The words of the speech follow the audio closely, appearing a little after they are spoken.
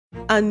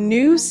A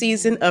new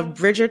season of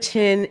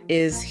Bridgerton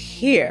is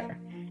here.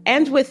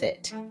 And with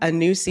it, a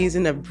new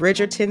season of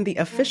Bridgerton, the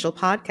official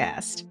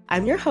podcast.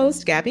 I'm your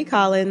host, Gabby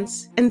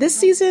Collins, and this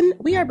season,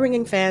 we are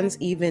bringing fans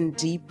even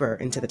deeper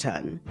into the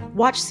ton.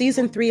 Watch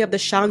season 3 of the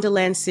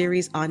Shondaland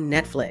series on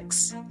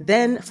Netflix.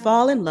 Then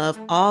fall in love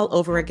all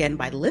over again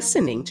by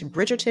listening to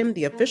Bridgerton,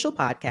 the official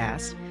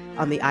podcast,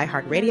 on the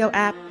iHeartRadio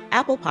app,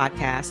 Apple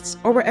Podcasts,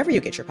 or wherever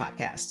you get your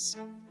podcasts.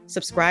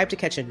 Subscribe to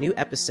catch a new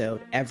episode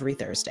every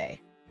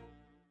Thursday.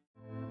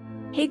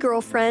 Hey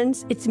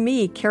girlfriends, it's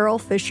me, Carol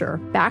Fisher,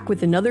 back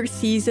with another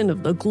season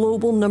of the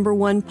global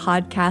 #1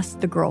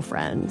 podcast, The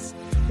Girlfriends.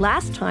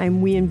 Last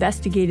time, we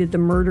investigated the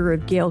murder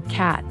of Gail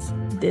Katz.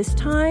 This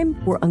time,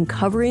 we're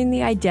uncovering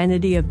the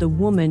identity of the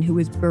woman who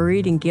was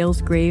buried in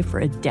Gail's grave for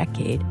a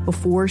decade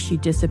before she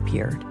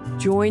disappeared.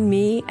 Join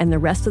me and the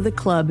rest of the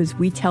club as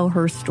we tell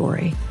her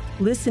story.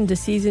 Listen to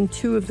Season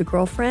 2 of The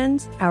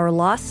Girlfriends, Our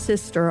Lost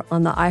Sister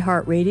on the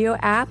iHeartRadio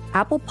app,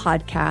 Apple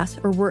Podcasts,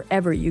 or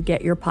wherever you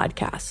get your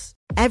podcasts.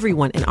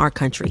 Everyone in our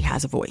country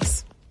has a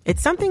voice.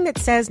 It's something that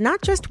says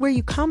not just where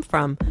you come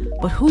from,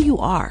 but who you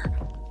are.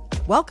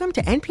 Welcome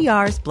to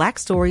NPR's Black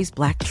Stories,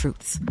 Black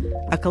Truths,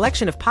 a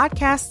collection of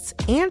podcasts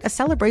and a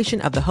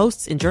celebration of the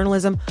hosts in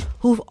journalism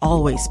who've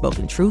always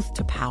spoken truth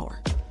to power.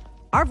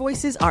 Our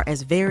voices are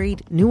as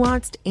varied,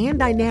 nuanced, and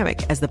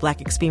dynamic as the Black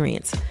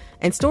experience,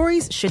 and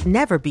stories should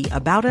never be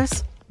about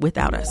us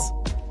without us.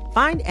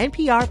 Find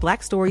NPR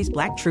Black Stories,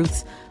 Black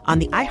Truths on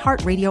the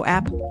iHeartRadio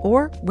app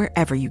or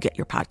wherever you get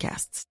your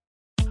podcasts.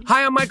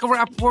 Hi, I'm Michael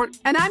Rappaport.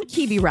 And I'm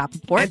Kibi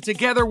Rappaport. And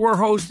together we're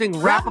hosting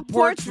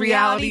Rappaport's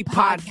Reality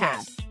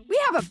Podcast. We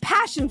have a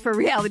passion for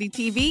reality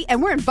TV,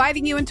 and we're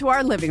inviting you into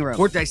our living room.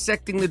 We're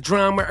dissecting the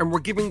drama, and we're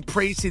giving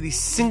praise to the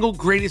single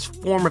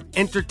greatest form of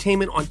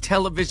entertainment on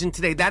television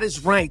today. That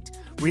is right.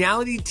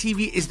 Reality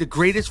TV is the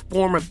greatest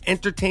form of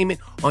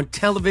entertainment on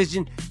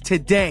television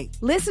today.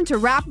 Listen to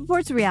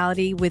Rappaport's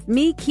Reality with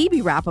me,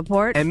 Kibi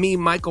Rappaport. And me,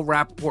 Michael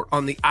Rappaport,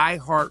 on the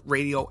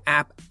iHeartRadio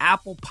app,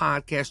 Apple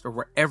Podcast, or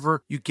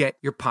wherever you get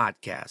your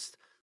podcast.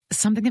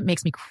 Something that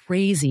makes me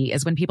crazy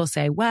is when people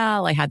say,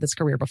 well, I had this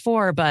career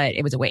before, but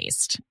it was a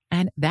waste.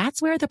 And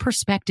that's where the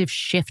perspective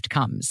shift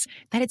comes,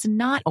 that it's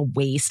not a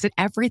waste, that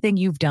everything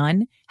you've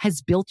done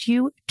has built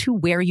you to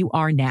where you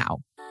are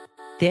now.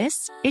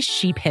 This is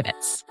She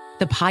Pivots,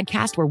 the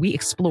podcast where we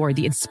explore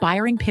the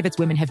inspiring pivots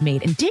women have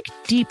made and dig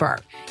deeper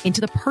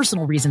into the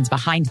personal reasons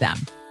behind them.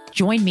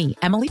 Join me,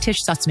 Emily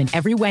Tish Sussman,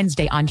 every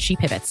Wednesday on She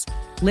Pivots.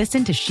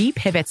 Listen to She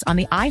Pivots on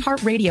the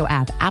iHeartRadio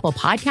app, Apple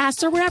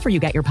Podcasts, or wherever you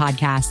get your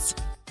podcasts.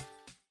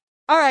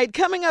 All right,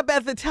 coming up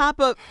at the top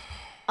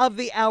of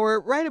the hour,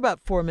 right about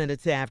 4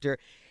 minutes after,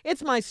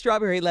 it's my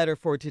strawberry letter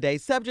for today.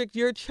 Subject,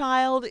 your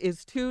child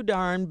is too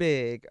darn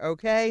big,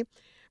 okay?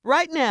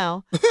 Right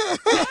now,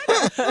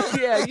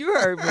 yeah, you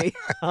heard me.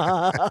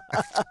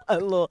 A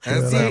little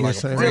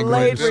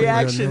delayed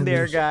reaction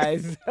there,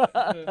 guys.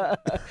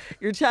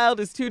 Your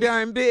child is too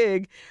darn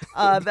big.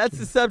 That's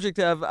the subject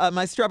of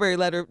my strawberry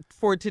letter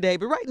for today.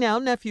 But right now,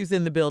 Nephew's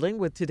in the building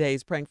with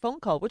today's prank phone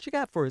call. What you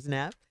got for us,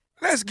 Neff?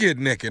 Let's get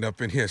naked up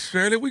in here,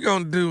 Shirley. We're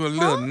going to do a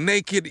little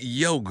naked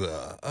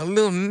yoga.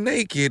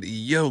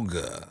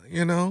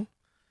 You know?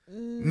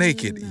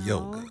 Naked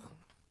yoga.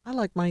 I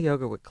like my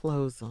yoga with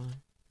clothes on.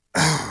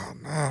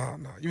 Oh,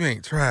 no. You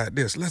ain't tried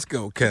this. Let's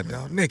go, cat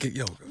dog. Naked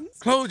yoga.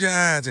 Close your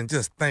eyes and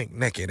just think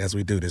naked as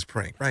we do this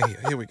prank. Right here.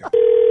 Here we go.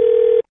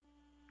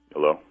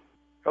 Hello?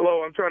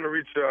 Hello, I'm trying to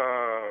reach,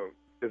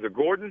 is it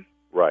Gordon?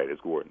 Right,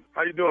 it's Gordon.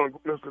 How you doing,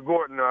 Mr.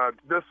 Gordon?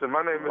 Listen,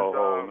 my name is...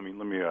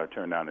 let me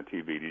turn down the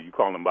TV. Did you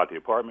call him about the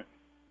apartment?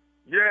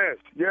 Yes.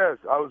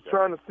 I was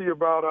trying to see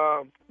about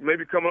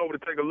maybe coming over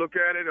to take a look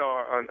at it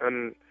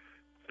and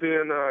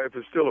seeing if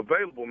it's still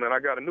available, man. I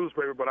got a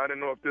newspaper, but I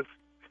didn't know if this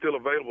is still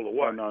available or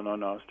what. No,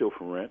 it's still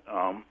for rent.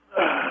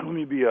 Let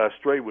me be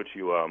straight with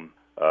you.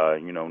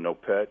 No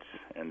pets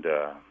and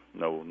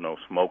no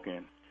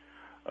smoking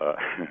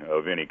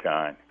of any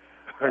kind.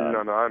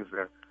 No, I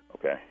understand.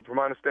 Okay. From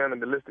my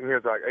understanding, the listing here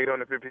is like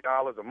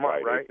 $850 a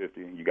month, right?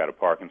 $850. You got a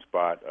parking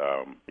spot,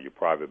 your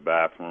private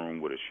bathroom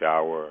with a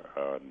shower,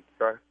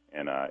 okay.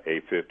 And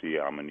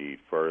 $850. I'm gonna need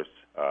first,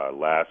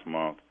 last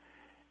month,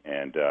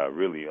 and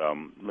really,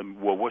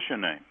 what's your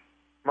name?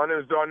 My name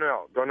is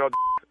Darnell. Darnell.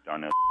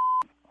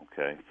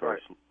 Okay.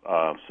 First.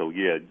 Right.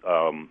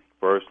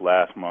 First,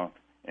 last month,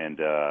 and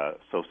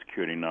Social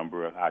Security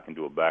number. I can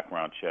do a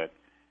background check.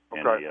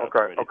 Okay.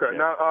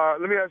 Now,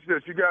 let me ask you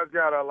this. You guys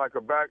got a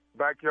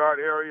backyard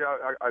area?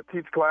 I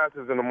teach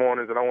classes in the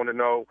mornings, and I want to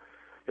know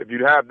if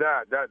you have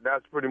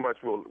that's pretty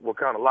much will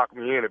kind of lock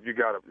me in if you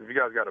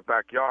guys got a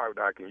backyard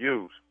that I can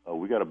use. Oh,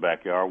 we got a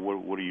backyard.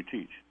 What do you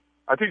teach?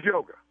 I teach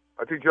yoga.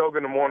 I teach yoga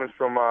in the mornings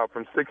from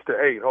 6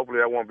 to 8. Hopefully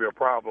that won't be a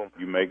problem.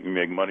 You make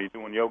money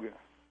doing yoga?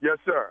 Yes,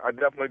 sir. I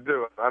definitely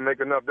do. I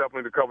make enough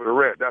definitely to cover the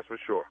rent, that's for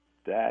sure.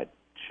 That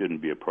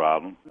shouldn't be a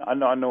problem. I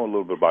know a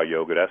little bit about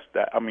yoga.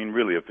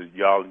 Really, if it's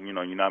y'all,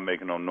 you're not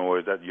making no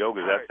noise, that's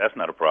yoga. That's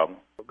not a problem.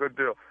 Good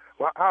deal.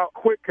 Well, how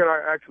quick can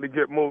I actually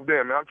get moved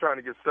in? Man, I'm trying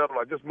to get settled.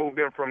 I just moved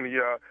in from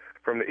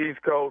the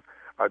East Coast.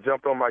 I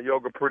jumped on my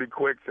yoga pretty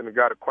quick and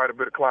got quite a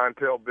bit of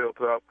clientele built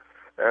up.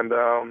 And,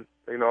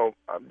 you know,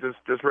 I'm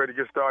just ready to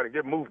get started and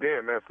get moved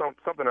in, man.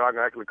 Something that I can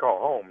actually call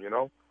home, you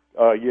know?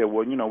 Yeah,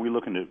 well, you know, we're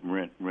looking to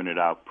rent it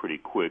out pretty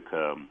quick,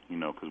 you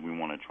know, because we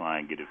want to try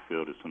and get it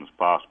filled as soon as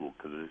possible.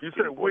 Cause it's you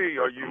said we?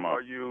 Are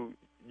you?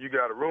 You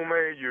got a roommate?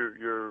 Are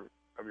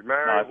you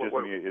married? No, it's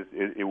just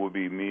me. It would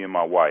be me and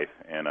my wife,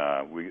 and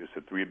it's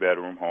a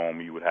 3-bedroom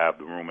home. You would have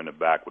the room in the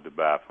back with the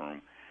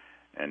bathroom,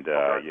 and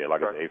yeah,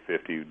 like I said,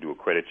 $850. Do a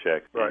credit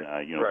check, right.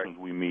 And you know, as soon as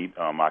we meet,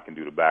 I can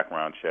do the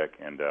background check,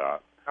 and now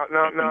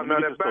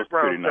that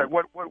background check.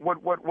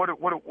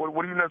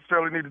 What do you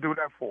necessarily need to do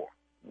that for?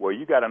 Well,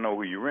 you got to know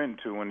who you're renting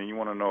to, and then you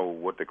want to know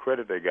what the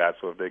credit they got,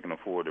 so if they can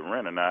afford to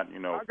rent or not. You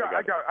know,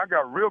 I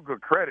got real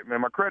good credit,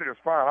 man. My credit is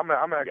fine.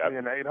 I'm actually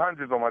in the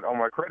 800s on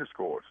my credit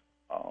scores.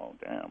 Oh,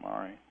 damn! All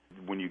right.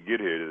 When you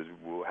get here,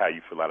 we'll have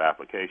you fill out an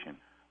application.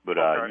 But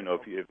you know,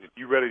 if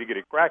you're ready to get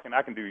it cracking,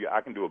 I can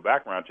do a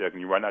background check,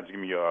 and you right now just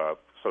give me your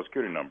Social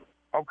Security number.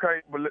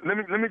 Okay, but let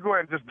me go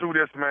ahead and just do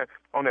this, man,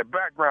 on that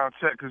background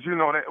check, because you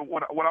know that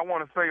what I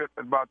want to say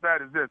about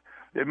that is this: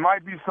 it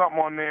might be something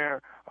on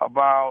there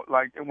about,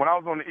 like, when I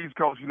was on the East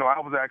Coast, you know, I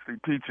was actually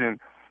teaching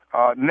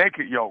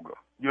naked yoga.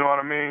 You know what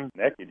I mean?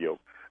 Naked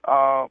yoga.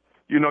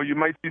 You know, you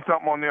may see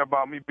something on there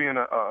about me being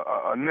a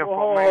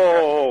nymphomaniac.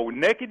 Oh,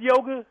 naked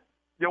yoga?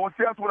 Yeah, well,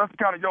 see, that's the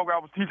kind of yoga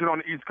I was teaching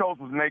on the East Coast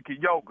was naked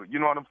yoga. You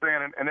know what I'm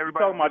saying? And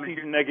everybody talking about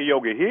teaching naked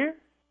yoga here?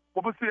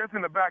 Well, but see, it's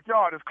in the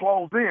backyard. It's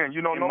closed in. You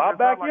know, in my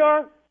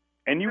backyard?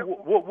 And you,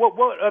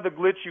 what other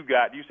glitch you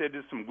got? You said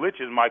there's some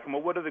glitches, Mike.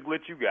 What other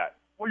glitch you got?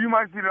 Well, you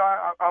might see that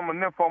I'm a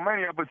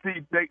nymphomaniac, but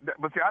see, I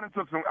done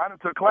took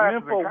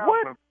classes in counseling.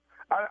 What?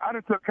 I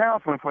done took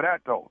counseling for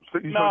that though.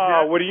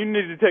 Well, you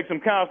need to take some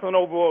counseling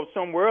over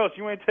somewhere else.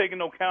 You ain't taking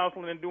no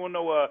counseling and doing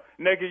no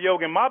naked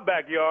yoga in my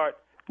backyard.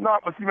 No,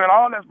 but see, man,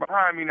 all that's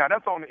behind me now.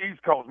 That's on the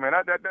East Coast, man.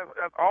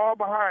 That's all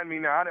behind me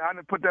now. I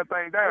didn't put that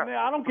thing down. Man,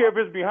 I don't care if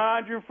it's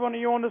behind you, in front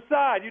of you, on the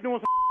side. You're doing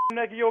some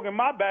naked yoga in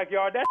my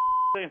backyard. That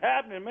ain't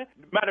happening, man.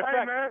 Matter of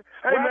fact,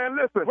 man,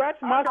 listen.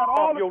 I got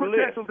all the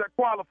credentials that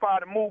qualify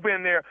to move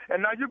in there,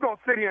 and now you're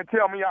gonna sit here and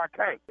tell me I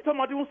can't. You talking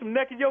about doing some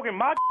naked yoga in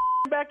my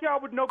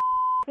backyard with no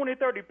 20,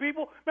 30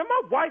 people? Man,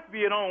 my wife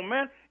be at home,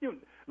 man.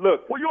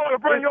 Look. Well, you ought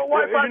to bring your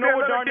wife out there. You know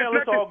what, Darnell?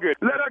 It's all good.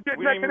 Let her get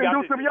naked and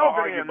do some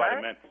yoga in,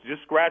 man.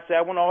 Just scratch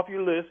that one off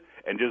your list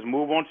and just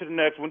move on to the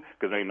next one,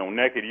 because ain't no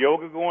naked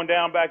yoga going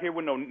down back here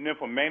with no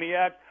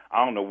nymphomaniacs.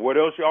 I don't know what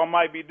else y'all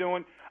might be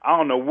doing. I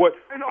don't know what.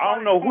 I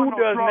don't know who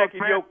does naked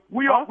yoga.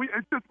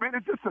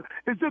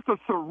 It's just a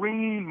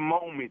serene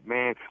moment,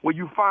 man, where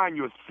you find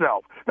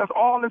yourself. That's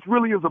all this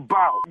really is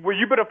about. Well,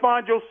 you better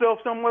find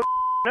yourself somewhere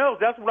else.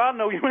 That's what I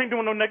know. You ain't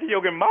doing no naked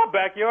yoga in my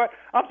backyard.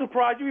 I'm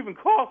surprised you even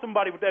called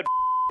somebody with that.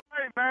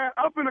 Hey, man,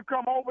 I'm going to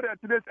come over there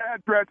to this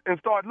address and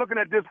start looking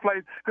at this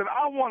place, because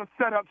I want to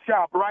set up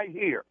shop right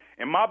here.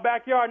 In my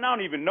backyard, and I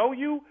don't even know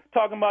you,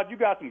 talking about you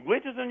got some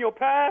glitches in your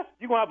past?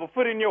 You going to have a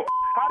foot in your...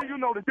 How do you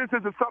know that this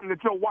isn't something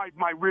that your wife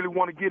might really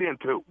want to get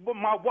into? But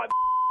my wife...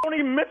 Don't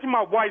even mention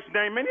my wife's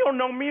name, man. You don't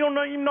know me. You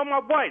don't even know my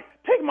wife.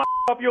 Take my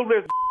off your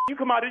list. You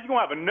come out here, you're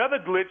going to have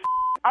another glitch.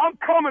 I'm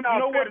coming out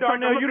there to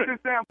look at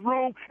this damn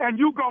room, and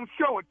you going to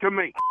show it to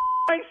me.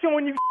 I ain't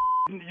showing you.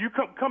 You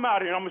come out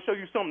here, and I'm going to show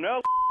you something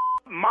else.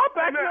 My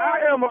backyard.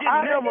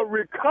 I am a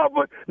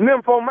recovered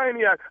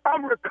nymphomaniac.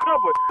 I'm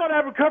recovered. I'm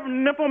not recovered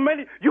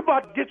nymphomaniac. You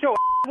about to get your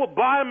with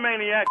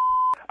biomaniac.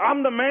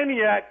 I'm the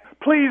maniac.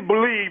 Please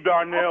believe,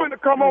 Darnell. I'm going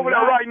to come over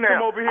there right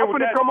now. I'm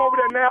going to come over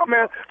there now,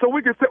 man, so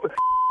we can sit with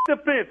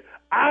defense.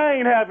 I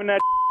ain't having that.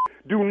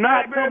 Do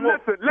not come over.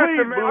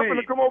 Listen, man. I'm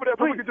going to come over there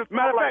so we can just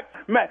matter of fact,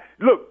 Matt,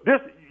 look,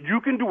 you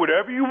can do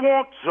whatever you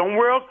want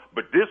somewhere else,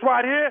 but this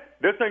right here,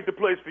 this ain't the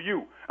place for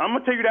you. I'm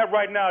going to tell you that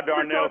right now,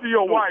 Darnell. Let me talk to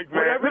your wife,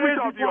 man. Whatever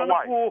it is you want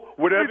to pull,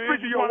 whatever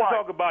it is you want to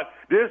talk about,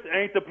 this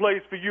ain't the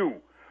place for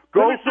you.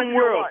 Go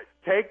somewhere else.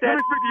 Take that.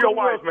 Let me speak to your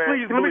wife, man.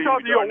 Please let me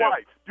talk to your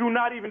wife. Do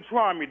not even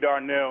try me,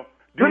 Darnell.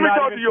 Let me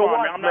talk to your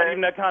wife, I'm not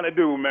even that kind of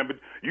dude, man. But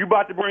you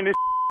about to bring this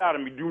out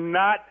of me. Do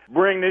not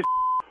bring this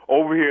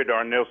over here,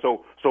 Darnell. So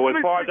as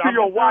far as I'm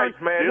concerned,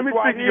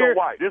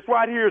 this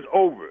right here is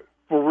over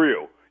for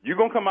real. You're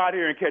gonna come out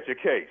here and catch a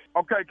case.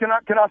 Okay, can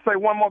I say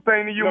one more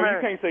thing to you, man? No,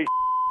 you can't say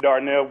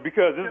Darnell,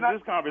 because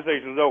this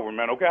conversation's over,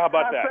 man. Okay, how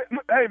about that?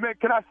 Hey, man,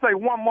 can I say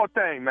one more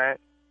thing, man?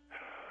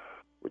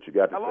 What you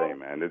got to say,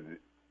 man?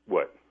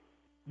 What?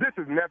 This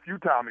is Nephew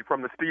Tommy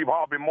from the Steve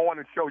Harvey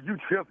Morning Show. You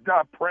just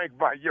got pranked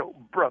by your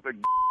brother.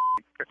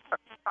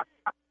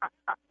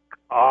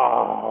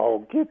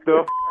 Oh, get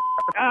the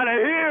out of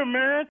here,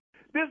 man.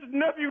 This is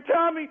Nephew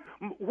Tommy.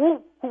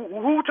 Who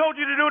told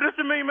you to do this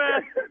to me,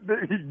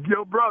 man?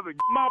 Your brother.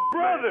 My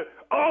brother.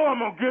 Oh, I'm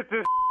going to get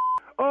this.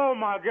 Oh,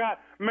 my God.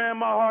 Man,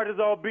 my heart is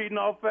all beating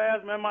off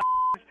fast, man.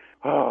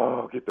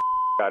 Oh, get the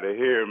out of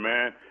here,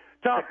 man.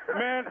 Tom,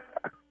 man.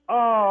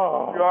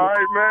 Oh. You all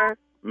right, man?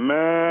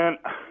 Man,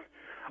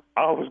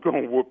 I was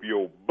going to whoop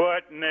your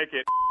butt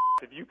naked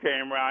if you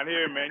came around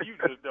here, man. You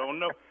just don't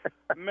know.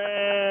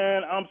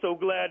 Man, I'm so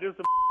glad this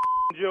is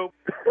joke.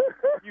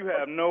 You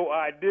have no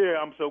idea.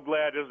 I'm so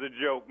glad it's a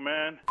joke,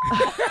 man.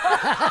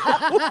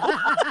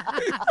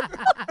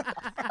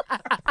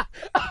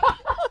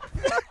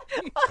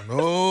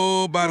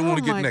 Nobody want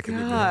to get naked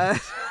with me.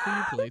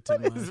 You play too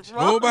much.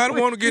 Nobody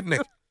want to get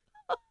naked.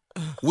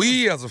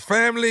 We as a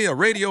family, a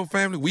radio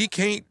family, we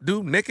can't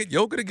do naked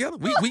yoga together.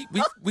 We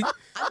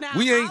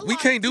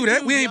can't do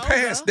that. We ain't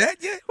past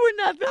that yet. We're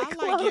not that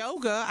close. I like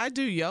yoga. I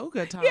do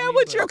yoga, Tommy. Yeah,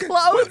 with your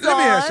clothes on. Let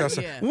me ask y'all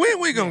something. When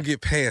we gonna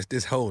get past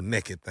this whole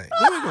naked thing?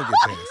 When we gonna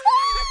get past it?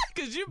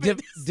 Because you've been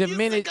the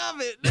minute sick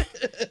of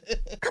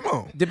it. Come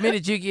on. The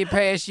minute you get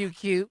past you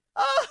cute.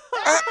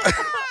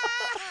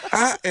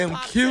 I am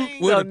cute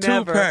with a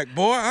two-pack,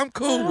 boy. I'm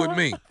cool with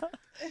me.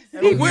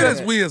 But when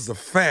is we as a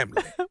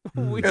family,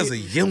 as a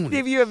unit?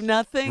 If you have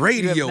nothing,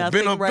 radio, you have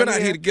nothing been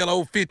out here together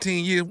over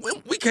 15 years.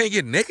 We can't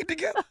get naked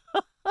together.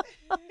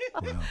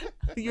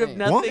 You have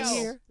nothing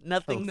here?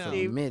 Nothing,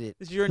 Steve.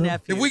 It's your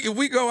nephew. If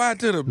we go out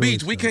to the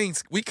beach, we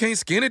can't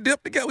skinny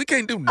dip together. We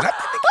can't do nothing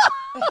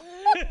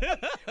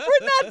together.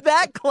 We're not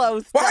that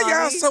close, Why Tommy.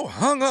 y'all so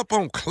hung up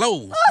on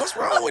clothes? What's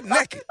wrong with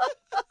naked?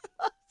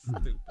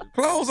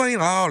 Clothes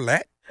ain't all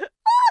that.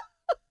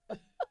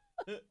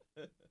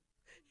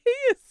 He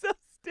is so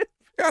stupid.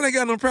 Y'all ain't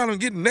got no problem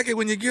getting naked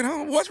when you get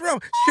home. What's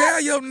wrong? Share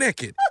your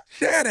naked.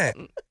 Share that.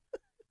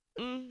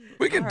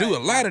 We can do a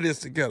lot of this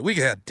together. We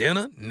can have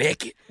dinner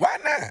naked. Why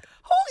not?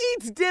 Who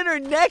eats dinner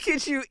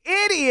naked, you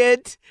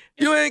idiot?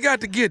 You ain't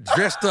got to get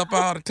dressed up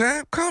all the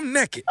time. Come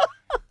naked.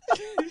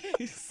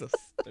 He's so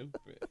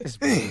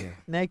stupid.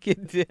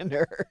 Naked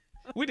dinner.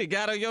 We done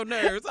got on your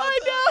nerves. I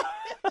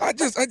know. I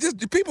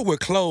just people with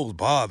clothes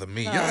bother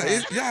me. Y'all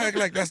act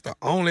like that's the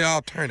only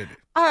alternative.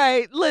 All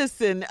right,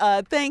 listen,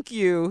 thank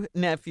you,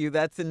 nephew.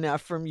 That's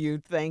enough from you.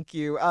 Thank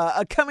you.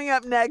 Coming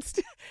up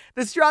next,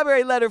 the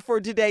strawberry letter for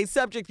today.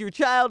 Subject, your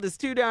child is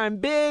too darn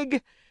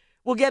big.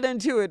 We'll get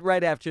into it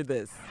right after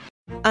this.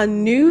 A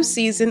new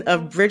season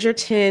of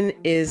Bridgerton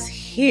is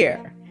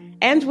here.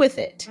 And with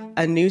it,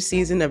 a new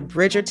season of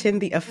Bridgerton,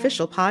 the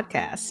official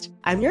podcast.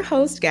 I'm your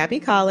host, Gabby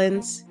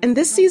Collins, and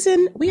this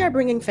season, we are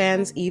bringing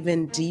fans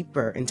even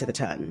deeper into the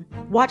ton.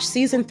 Watch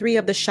season 3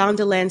 of the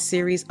Shondaland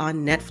series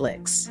on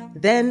Netflix.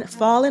 Then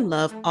fall in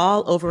love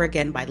all over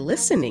again by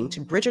listening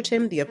to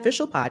Bridgerton, the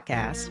official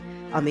podcast,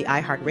 on the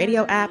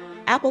iHeartRadio app,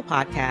 Apple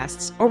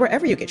Podcasts, or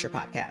wherever you get your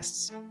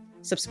podcasts.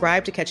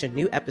 Subscribe to catch a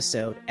new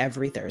episode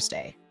every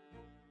Thursday.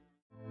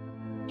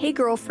 Hey,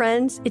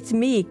 girlfriends, it's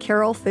me,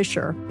 Carol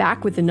Fisher,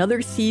 back with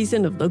another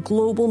season of the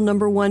global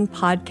 #1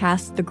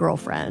 podcast, The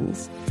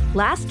Girlfriends.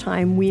 Last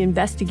time, we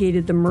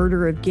investigated the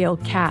murder of Gail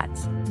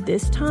Katz.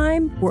 This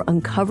time, we're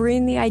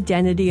uncovering the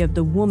identity of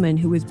the woman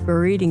who was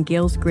buried in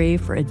Gail's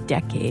grave for a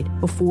decade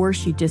before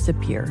she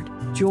disappeared.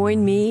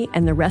 Join me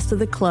and the rest of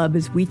the club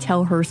as we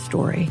tell her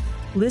story.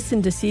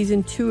 Listen to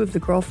Season 2 of The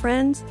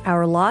Girlfriends,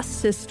 Our Lost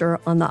Sister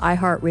on the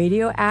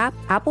iHeartRadio app,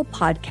 Apple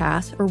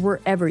Podcasts, or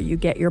wherever you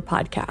get your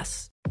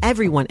podcasts.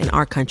 Everyone in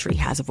our country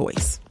has a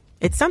voice.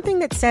 It's something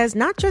that says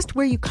not just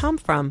where you come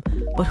from,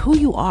 but who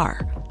you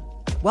are.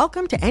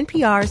 Welcome to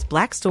NPR's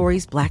Black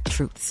Stories, Black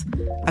Truths,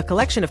 a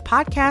collection of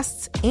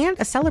podcasts and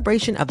a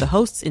celebration of the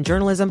hosts in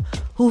journalism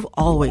who've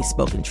always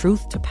spoken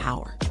truth to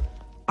power.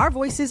 Our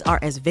voices are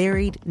as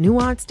varied,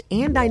 nuanced,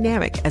 and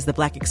dynamic as the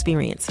Black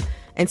experience,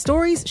 and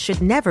stories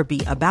should never be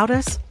about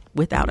us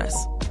without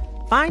us.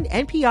 Find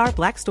NPR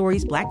Black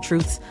Stories, Black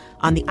Truths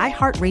on the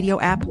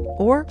iHeartRadio app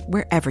or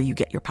wherever you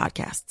get your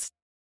podcasts.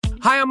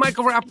 Hi, I'm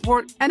Michael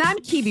Rappaport. And I'm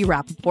Kibi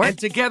Rappaport. And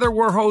together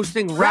we're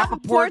hosting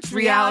Rappaport's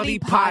Reality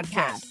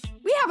Podcast.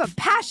 We have a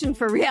passion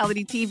for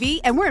reality TV,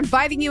 and we're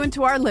inviting you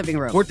into our living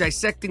room. We're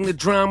dissecting the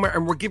drama,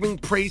 and we're giving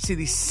praise to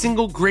the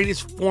single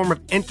greatest form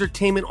of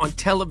entertainment on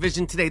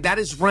television today. That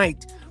is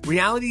right.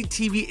 Reality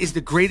TV is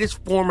the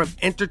greatest form of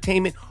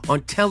entertainment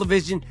on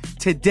television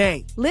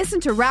today.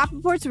 Listen to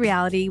Rappaport's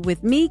Reality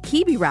with me,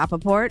 Kibi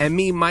Rappaport. And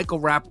me, Michael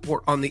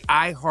Rappaport, on the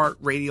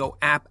iHeartRadio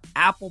app,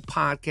 Apple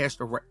Podcast,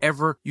 or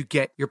wherever you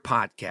get your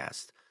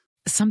podcast.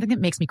 Something that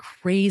makes me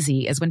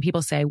crazy is when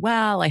people say,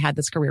 well, I had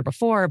this career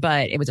before,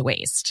 but it was a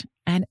waste.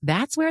 And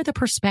that's where the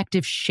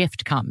perspective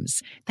shift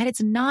comes, that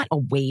it's not a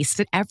waste,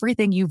 that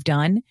everything you've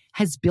done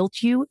has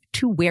built you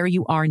to where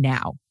you are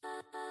now.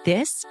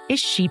 This is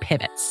She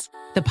Pivots,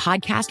 the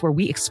podcast where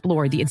we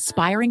explore the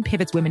inspiring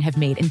pivots women have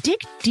made and dig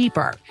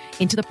deeper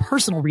into the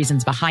personal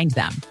reasons behind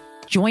them.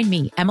 Join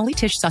me, Emily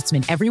Tish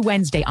Sussman, every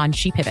Wednesday on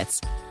She Pivots.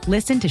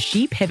 Listen to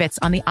She Pivots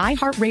on the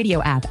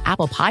iHeartRadio app,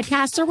 Apple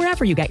Podcasts, or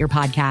wherever you get your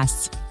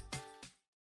podcasts.